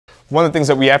one of the things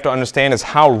that we have to understand is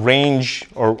how range,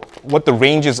 or what the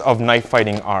ranges of knife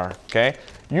fighting are, okay?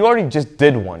 You already just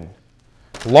did one.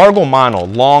 Largo mano,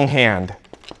 long hand,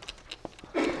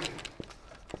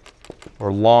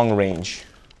 or long range.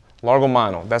 Largo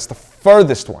mano, that's the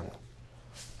furthest one,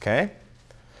 okay?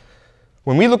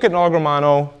 When we look at largo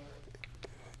mano,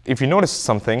 if you notice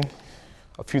something,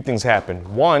 a few things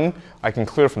happen. One, I can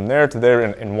clear from there to there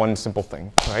in one simple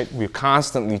thing, right? We're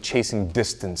constantly chasing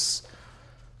distance.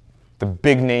 The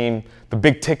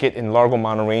big ticket in largo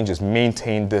mano range is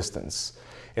maintain distance.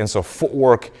 And so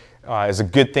footwork is a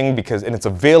good thing because, and it's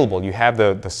available. You have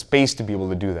the space to be able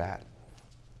to do that,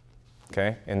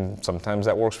 okay? And sometimes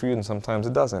that works for you and sometimes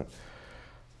it doesn't.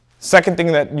 Second thing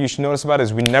that you should notice about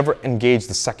is we never engage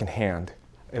the second hand.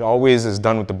 It always is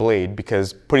done with the blade,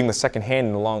 because putting the second hand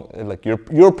in like you're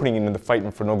putting it in the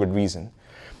fight for no good reason.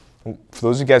 For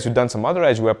those of you guys who've done some other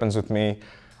edge weapons with me,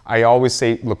 I always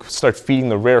say, look, start feeding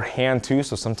the rear hand too.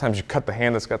 So sometimes you cut the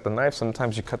hand that's got the knife,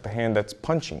 sometimes you cut the hand that's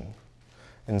punching.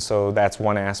 And so that's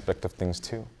one aspect of things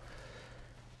too.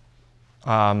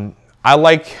 I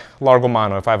like largo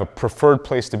mano. If I have a preferred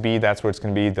place to be, that's where it's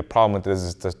going to be. The problem with this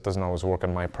is it doesn't always work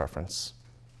on my preference.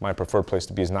 My preferred place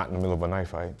to be is not in the middle of a knife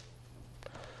fight.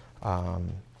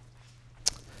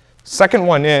 Second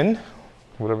one in,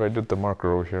 whatever I did with the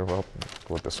marker over here, well,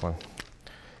 go with this one,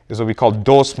 is what we call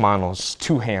dos manos,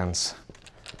 two hands.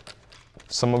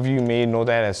 Some of you may know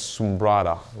that as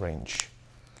sombrada range.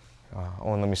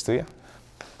 Let me see you.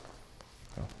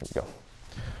 Oh, here we go.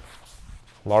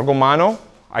 Largo mano,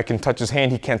 I can touch his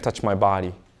hand, he can't touch my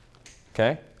body.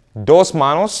 Okay? Dos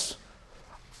manos,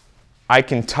 I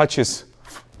can touch his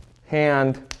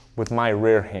hand with my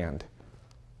rear hand.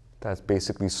 That's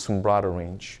basically sombrada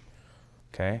range,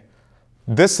 okay?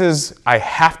 This is, I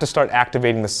have to start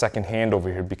activating the second hand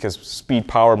over here because speed,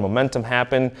 power, momentum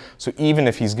happen. So even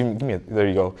if he's giving me, there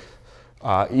you go.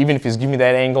 Even if he's giving me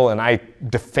that angle and I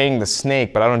defang the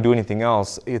snake, but I don't do anything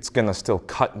else, it's gonna still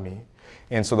cut me.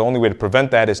 And so the only way to prevent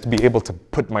that is to be able to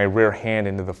put my rear hand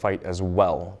into the fight as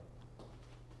well,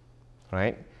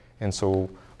 right? And so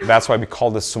that's why we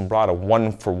call this sombrada,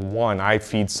 1 for 1. I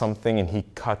feed something and he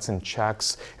cuts and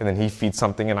checks, and then he feeds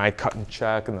something and I cut and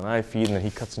check, and then I feed and then he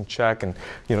cuts and check, and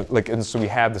and so we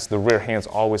have this, the rear hand's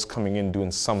always coming in doing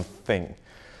something,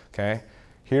 okay?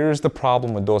 Here's the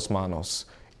problem with dos manos.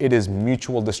 It is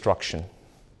mutual destruction.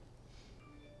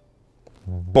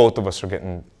 Both of us are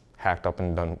getting hacked up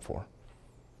and done for,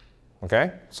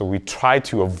 okay? So we try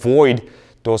to avoid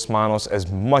dos manos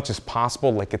as much as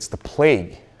possible, like it's the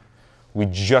plague. We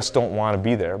just don't want to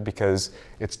be there because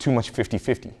it's too much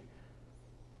 50-50.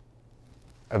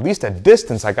 At least at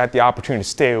distance, I got the opportunity to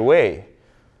stay away.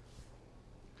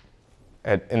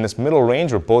 In this middle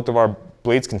range where both of our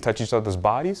blades can touch each other's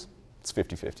bodies, it's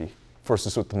 50-50.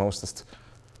 Versus with the mostest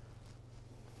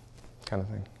kind of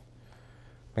thing.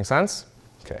 Make sense?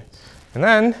 Okay. And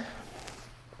then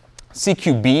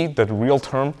CQB, the real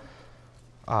term,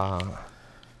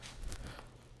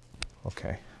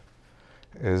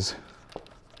 is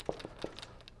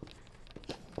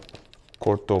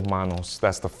corto manos.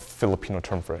 That's the Filipino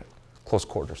term for it. Close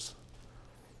quarters.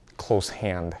 Close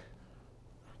hand.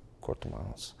 Corto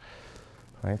manos.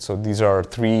 Right? So these are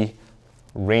 3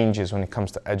 ranges when it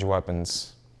comes to edge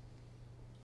weapons.